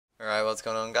Alright, what's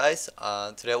going on, guys?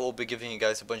 Today we'll be giving you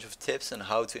guys a bunch of tips on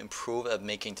how to improve at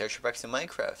making texture packs in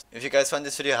Minecraft. If you guys find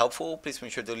this video helpful, please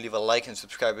make sure to leave a like and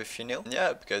subscribe if you're new. And yeah,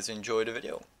 hope you guys enjoy the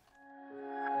video.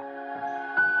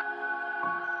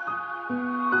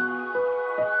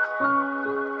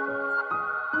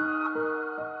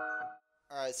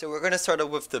 Alright, so we're gonna start off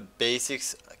with the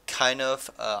basics, kind of.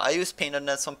 I use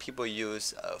Paint.net, some people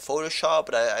use Photoshop,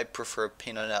 but I prefer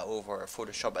Paint.net over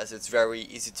Photoshop as it's very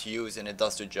easy to use and it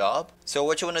does the job. So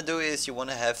what you want to do is you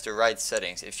want to have the right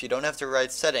settings. If you don't have the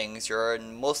right settings, you're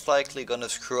most likely gonna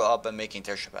screw up by making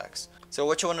texture packs. So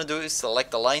what you want to do is select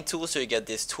the line tool, so you get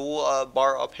this tool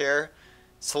bar up here.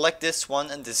 Select this one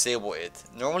and disable it.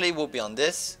 Normally it will be on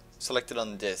this. Select it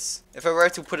on this. If I were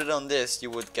to put it on this, you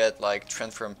would get like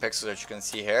transparent pixels that you can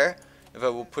see here. If I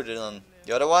will put it on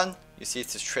the other one, you see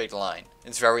it's a straight line.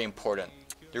 It's very important.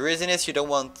 The reason is you don't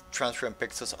want transparent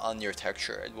pixels on your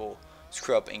texture. It will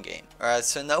screw up in game. Alright,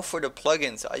 so now for the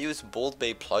plugins, I use Bold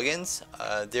Bay plugins.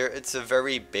 It's a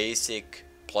very basic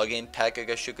plugin pack, I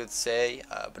guess you could say,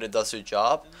 but it does the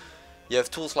job. You have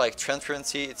tools like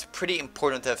transparency. It's pretty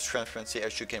important to have transparency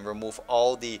as you can remove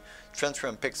all the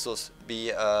transparent pixels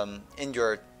in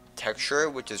your texture,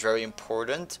 which is very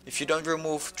important. If you don't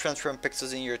remove transparent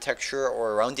pixels in your texture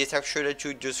or around the texture that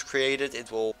you just created, it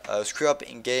will screw up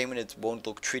in game and it won't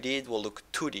look 3D, it will look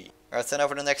 2D. Alright, so now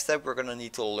for the next step, we're gonna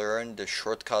need to learn the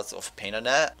shortcuts of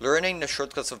Paint.net. Learning the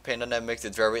shortcuts of Paint.net makes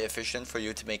it very efficient for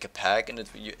you to make a pack, and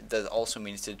that also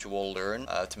means that you will learn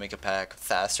to make a pack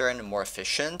faster and more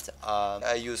efficient.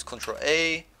 I use CTRL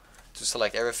A to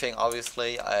select everything.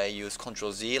 Obviously, I use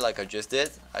CTRL Z like I just did.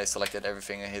 I selected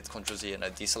everything, I hit CTRL Z and I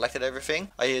deselected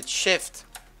everything. I hit Shift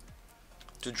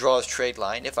to draw a straight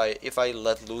line. If I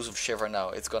let loose of Shift right now,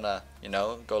 it's gonna,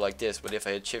 go like this, but if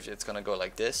I hit Shift, it's gonna go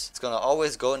like this. It's gonna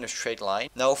always go in a straight line.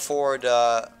 Now for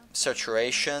the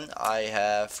saturation, I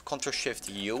have CTRL Shift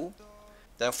U.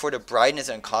 Then for the brightness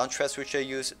and contrast, which I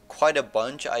use quite a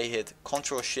bunch, I hit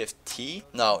CTRL Shift T.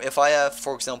 Now if I have,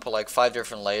 for example, like 5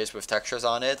 different layers with textures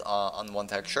on it, on one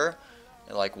texture,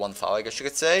 like one file I guess you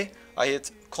could say, I hit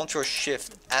CTRL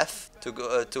Shift F to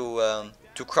go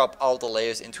to crop all the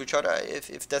layers into each other,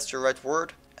 if that's the right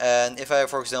word. And if I,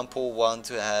 for example, want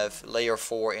to have layer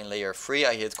 4 in layer 3,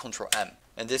 I hit CTRL M.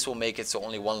 And this will make it so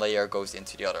only one layer goes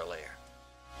into the other layer.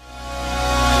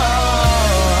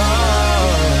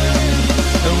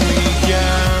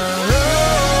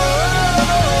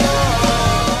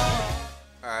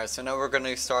 Alright, so now we're going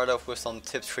to start off with some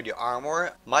tips for the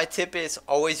armor. My tip is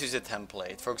always use a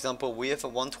template. For example, we have a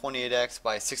 128x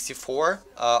by 64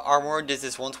 armor. This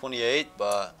is 128,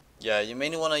 but yeah, you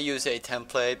mainly want to use a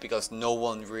template because no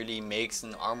one really makes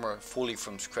an armor fully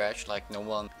from scratch. Like no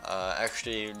one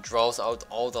actually draws out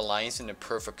all the lines in the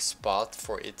perfect spot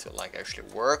for it to like actually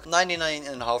work.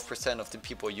 99.5% of the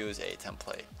people use a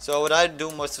template. So what I do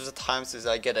most of the times is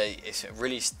I get a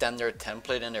really standard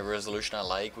template and a resolution I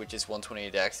like, which is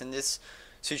 128x in this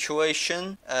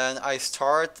situation, and I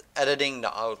start editing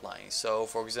the outline. So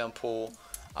for example,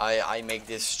 I make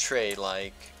this straight,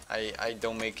 like I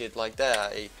don't make it like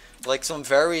that. Like some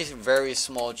very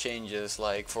small changes,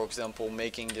 like for example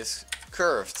making this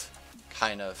curved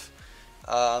kind of,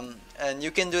 and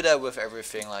you can do that with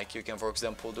everything. Like you can, for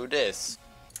example, do this.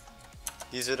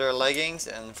 These are their leggings,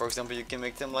 and for example you can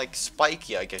make them like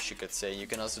spiky, I guess you could say. You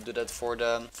can also do that for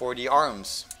the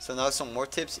arms. So now some more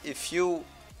tips. If you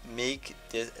make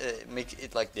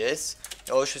it like this,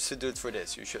 you also should do it for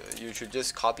this. You should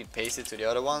just copy paste it to the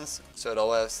other ones, so it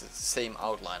all has the same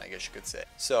outline, I guess you could say.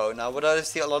 So now what I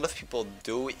see a lot of people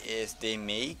do is they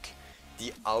make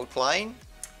the outline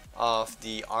of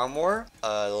the armor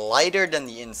lighter than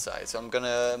the inside. So I'm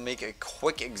gonna make a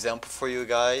quick example for you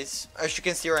guys. As you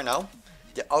can see right now,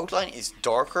 the outline is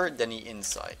darker than the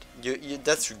inside.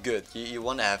 That's good. You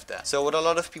want to have that. So what a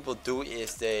lot of people do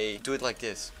is they do it like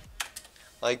this.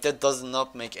 Like that does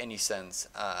not make any sense.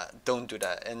 Don't do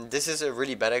that. And this is a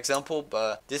really bad example,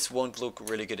 but this won't look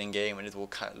really good in game and it will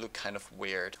look kind of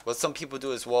weird. What some people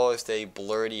do as well is they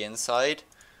blur the inside,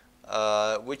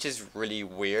 which is really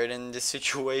weird in this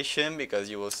situation because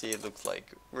you will see it looks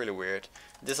like really weird.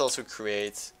 This also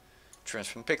creates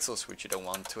transparent pixels, which you don't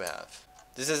want to have.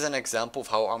 This is an example of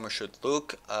how armor should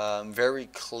look. Very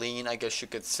clean, I guess you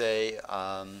could say.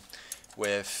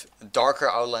 With darker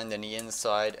outline than the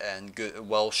inside and good,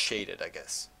 well shaded, I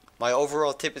guess. My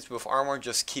overall tip is with armor,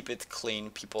 just keep it clean.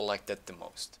 People like that the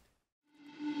most.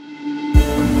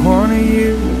 I want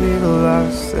you to be the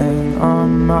last thing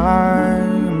on my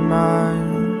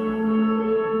mind.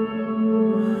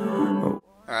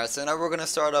 Alright, Alright, so now we're gonna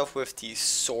start off with the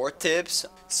sword tips.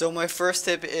 So my first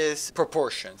tip is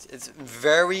proportions. It's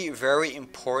very, very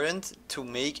important to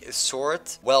make a sword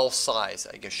well sized,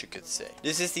 I guess you could say.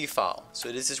 This is the file.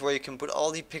 So this is where you can put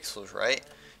all the pixels, right?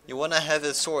 You wanna have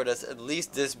a sword that's at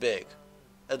least this big.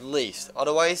 At least.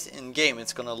 Otherwise, in game,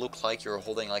 it's gonna look like you're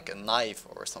holding like a knife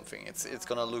or something. It's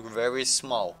gonna look very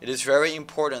small. It is very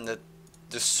important that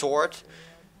the sword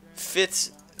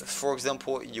fits. For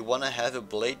example, you want to have a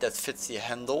blade that fits the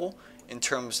handle in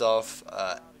terms of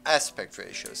aspect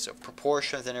ratios. So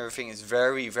proportions and everything is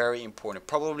very, very important.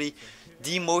 Probably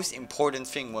the most important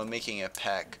thing when making a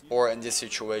pack, or in this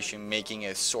situation, making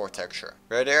a sword texture.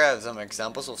 Right there I have some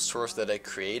examples of swords that I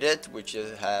created, which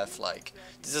have like,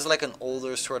 this is like an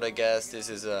older sword, I guess. This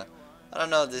is a, I don't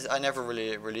know, this I never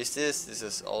really released this. This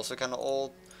is also kind of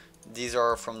old. These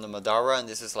are from the Madara, and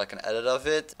this is like an edit of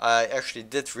it. I actually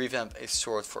did revamp a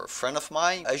sword for a friend of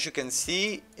mine. As you can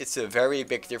see, it's a very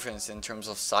big difference in terms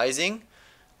of sizing.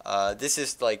 This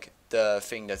is like the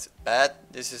thing that's bad.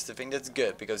 This is the thing that's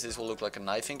good, because this will look like a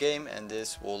knife in game, and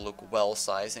this will look well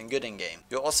sized and good in game.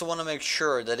 You also want to make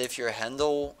sure that if your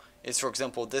handle is, for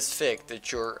example, this thick,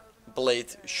 that your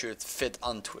blade should fit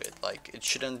onto it. Like, it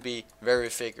shouldn't be very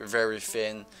thick or very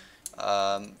thin.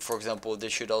 For example,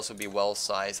 this should also be well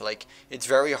sized. Like, it's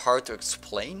very hard to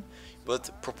explain, but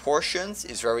proportions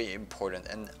is very important.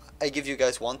 And I give you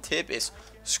guys one tip is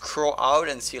scroll out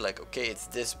and see like, okay, it's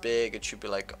this big, it should be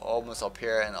like almost up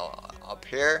here and up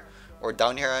here, or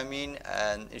down here I mean,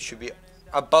 and it should be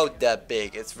about that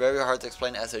big. It's very hard to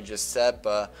explain, as I just said,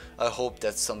 but I hope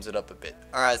that sums it up a bit.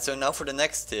 Alright, so now for the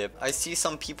next tip. I see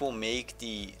some people make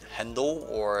the handle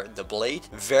or the blade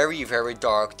very, very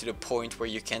dark, to the point where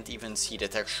you can't even see the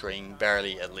texturing,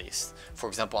 barely at least. For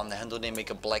example, on the handle they make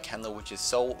a black handle which is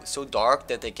so dark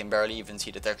that they can barely even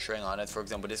see the texturing on it. For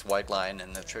example, this white line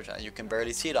and the church, you can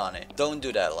barely see it on it. Don't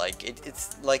do that. Like,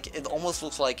 it's like, it almost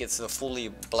looks like it's a fully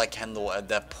black handle at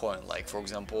that point. Like, for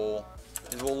example,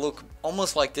 it will look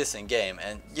almost like this in game,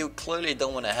 and you clearly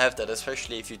don't want to have that,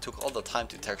 especially if you took all the time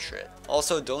to texture it.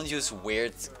 Also, don't use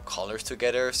weird colors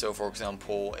together. So for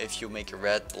example, if you make a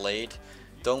red blade,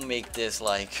 don't make this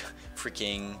like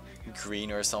freaking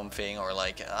green or something, or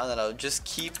like, I don't know, just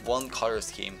keep one color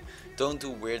scheme. Don't do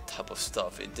weird type of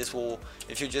stuff. This will,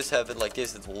 if you just have it like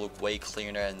this, it will look way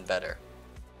cleaner and better.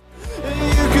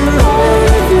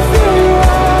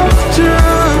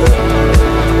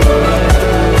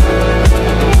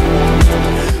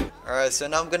 Alright, so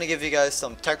now I'm gonna give you guys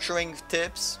some texturing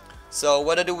tips. So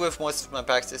what I do with most of my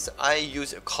packs is I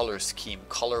use a color scheme,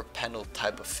 color panel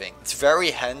type of thing. It's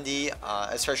very handy,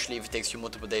 especially if it takes you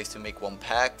multiple days to make one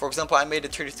pack. For example, I made a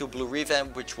 32 blue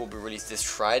revamp, which will be released this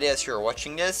Friday as you're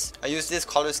watching this. I use this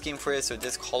color scheme for it, so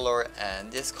this color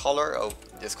and this color,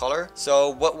 this color.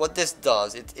 So what this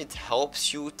does, it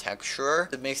helps you texture.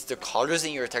 It makes the colors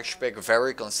in your texture pack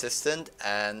very consistent,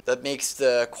 and that makes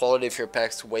the quality of your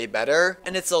packs way better.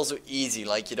 And it's also easy,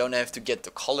 like you don't have to get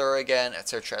the color again,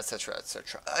 etc, etc,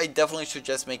 etc. I definitely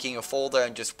suggest making a folder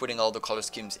and just putting all the color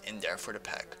schemes in there for the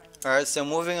pack. Alright, so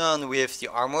moving on, we have the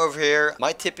armor over here.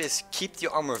 My tip is keep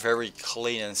the armor very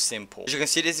clean and simple. As you can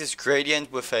see, this is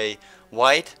gradient with a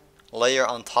white layer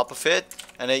on top of it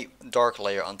and a dark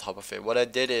layer on top of it. What I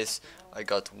did is I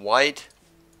got white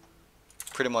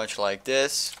pretty much like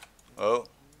this, and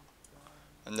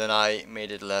then I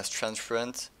made it less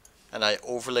transparent and I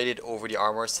overlaid it over the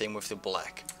armor, same with the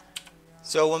black.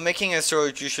 So when making a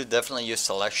sword, you should definitely use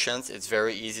selections. It's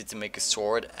very easy to make a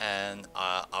sword and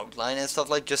outline and stuff,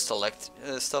 like just select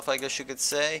stuff, I guess you could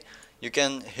say. You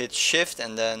can hit shift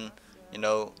and then, you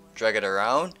know, drag it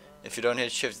around. If you don't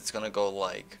hit shift, it's gonna go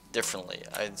like differently.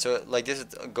 So like this,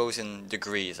 it goes in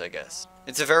degrees, I guess.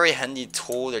 It's a very handy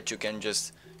tool that you can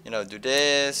just, you know, do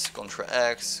this, CTRL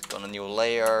X, go on a new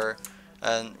layer.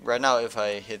 And right now if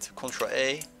I hit CTRL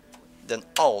A, then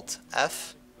Alt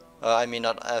F, I mean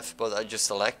not F, but I just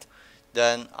select,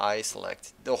 then I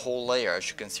select the whole layer. As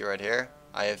you can see right here,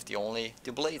 I have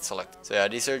the blade selected. So yeah,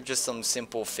 these are just some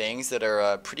simple things that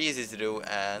are pretty easy to do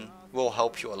and will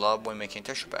help you a lot when making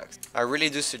texture packs. I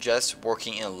really do suggest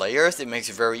working in layers. It makes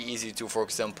it very easy to, for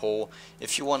example,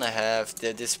 if you want to have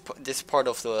this part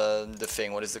of the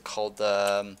thing, what is it called,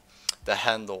 the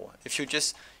handle. If you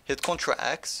just hit CTRL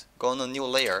X, go on a new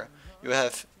layer, you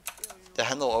have the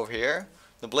handle over here,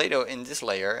 the blade in this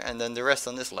layer, and then the rest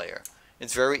on this layer.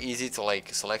 It's very easy to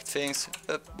like select things.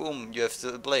 Boom, you have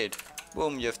the blade.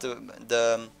 Boom, you have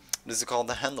this is called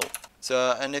the handle.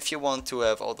 So, and if you want to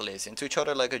have all the layers into each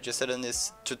other, like I just said in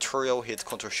this tutorial, hit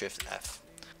CTRL Shift F.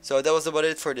 So that was about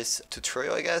it for this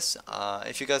tutorial, I guess.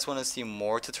 If you guys want to see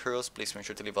more tutorials, please make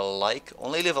sure to leave a like.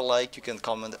 Only leave a like, you can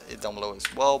comment it down below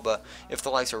as well, but if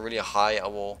the likes are really high, I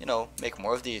will, you know, make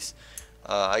more of these.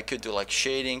 I could do like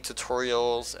shading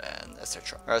tutorials and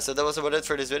etc. Alright, so that was about it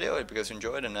for this video. I hope you guys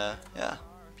enjoyed, and yeah,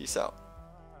 peace out.